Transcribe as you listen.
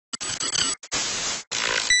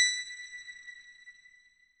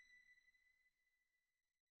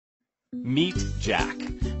Meet Jack.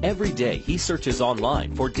 Every day he searches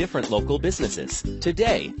online for different local businesses.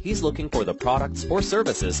 Today, he's looking for the products or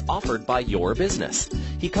services offered by your business.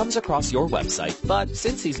 He comes across your website, but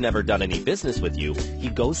since he's never done any business with you, he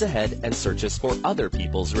goes ahead and searches for other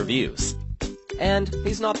people's reviews. And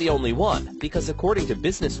he's not the only one, because according to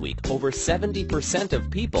Business Week, over 70%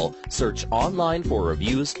 of people search online for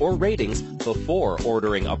reviews or ratings before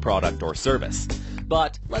ordering a product or service.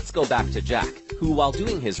 But let's go back to Jack, who, while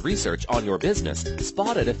doing his research on your business,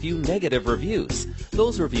 spotted a few negative reviews.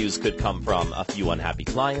 Those reviews could come from a few unhappy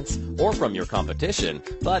clients or from your competition,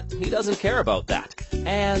 but he doesn't care about that.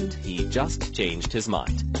 And he just changed his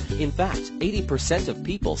mind. In fact, 80% of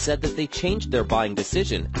people said that they changed their buying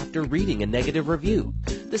decision after reading a negative review.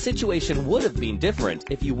 The situation would have been different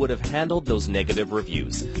if you would have handled those negative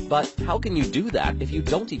reviews. But how can you do that if you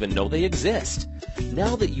don't even know they exist?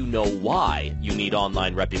 Now that you know why you need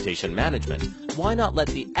online reputation management, why not let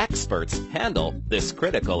the experts handle this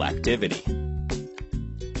critical activity?